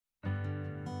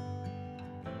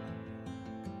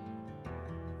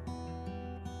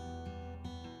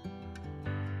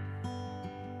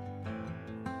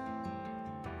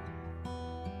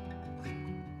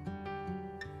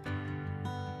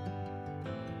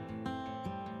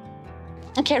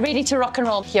Okay, ready to rock and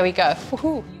roll. Here we go.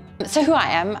 Woohoo. So who I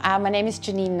am, my name is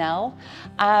Janine Nel.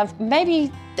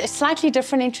 Maybe a slightly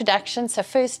different introduction. So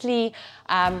firstly,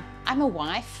 I'm a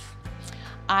wife.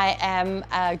 I am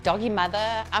a doggy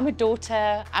mother. I'm a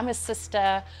daughter. I'm a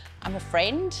sister. I'm a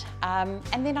friend.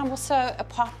 And then I'm also a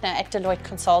partner at Deloitte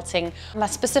Consulting. My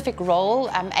specific role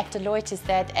at Deloitte is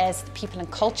that as the people and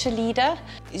culture leader.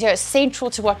 Central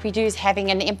to what we do is having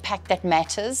an impact that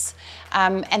matters.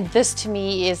 And this to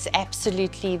me is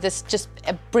absolutely, this just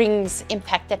brings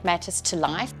impact that matters to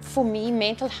life. For me,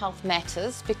 mental health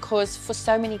matters because for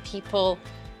so many people,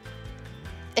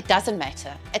 it doesn't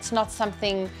matter. It's not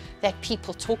something that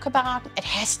people talk about. It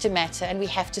has to matter, and we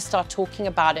have to start talking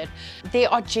about it.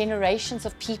 There are generations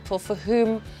of people for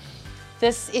whom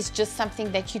this is just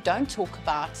something that you don't talk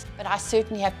about. But I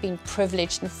certainly have been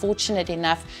privileged and fortunate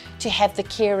enough to have the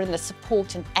care and the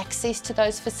support and access to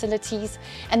those facilities.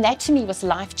 And that to me was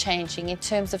life-changing in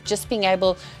terms of just being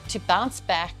able to bounce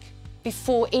back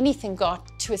before anything got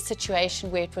to a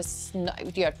situation where it was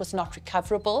not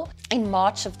recoverable. In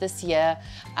March of this year,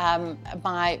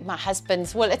 my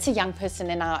husband's, well, it's a young person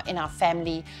in our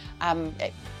family,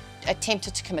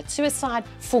 attempted to commit suicide.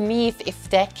 For me, if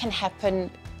that can happen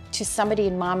to somebody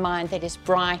in my mind that is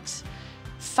bright,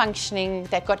 functioning,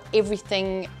 that got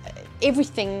everything,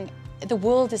 the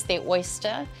world is their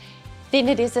oyster, then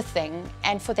it is a thing.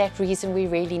 And for that reason, we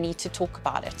really need to talk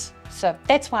about it. So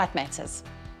that's why it matters.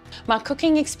 My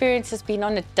cooking experience has been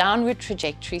on a downward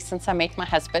trajectory since I met my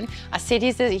husband. I said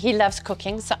he loves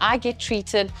cooking, so I get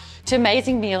treated to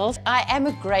amazing meals. I am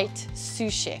a great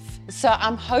sous chef, so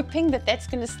I'm hoping that that's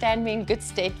going to stand me in good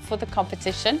stead for the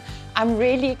competition. I'm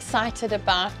really excited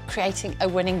about creating a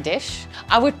winning dish.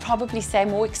 I would probably say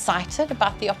more excited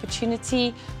about the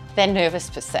opportunity than nervous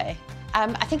per se.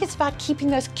 I think it's about keeping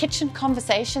those kitchen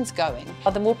conversations going.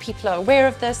 The more people are aware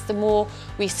of this, the more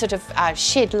we sort of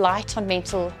shed light on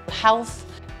mental health.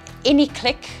 Any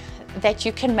click that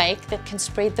you can make that can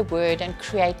spread the word and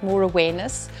create more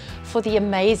awareness for the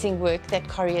amazing work that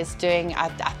Carya is doing, I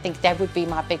think that would be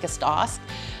my biggest ask.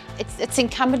 It's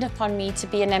incumbent upon me to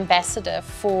be an ambassador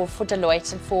for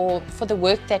Deloitte and for the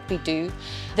work that we do.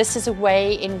 This is a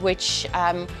way in which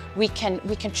we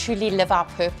can truly live our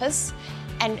purpose.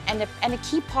 And a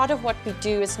key part of what we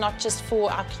do is not just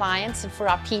for our clients and for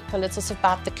our people, it's also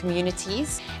about the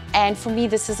communities. And for me,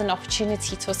 this is an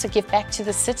opportunity to also give back to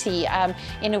the city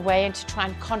in a way and to try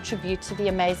and contribute to the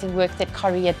amazing work that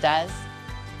Carya does.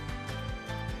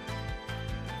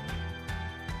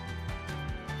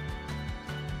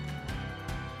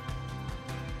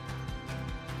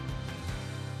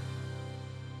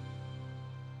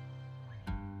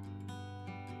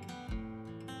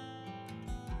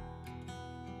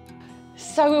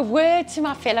 So a word to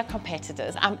my fellow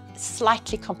competitors. I'm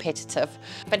slightly competitive,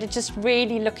 but it's just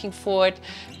really looking forward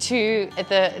to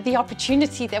the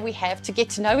opportunity that we have to get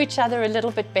to know each other a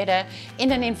little bit better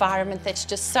in an environment that's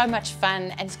just so much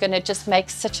fun and is going to just make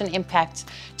such an impact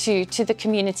to the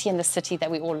community and the city that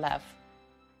we all love.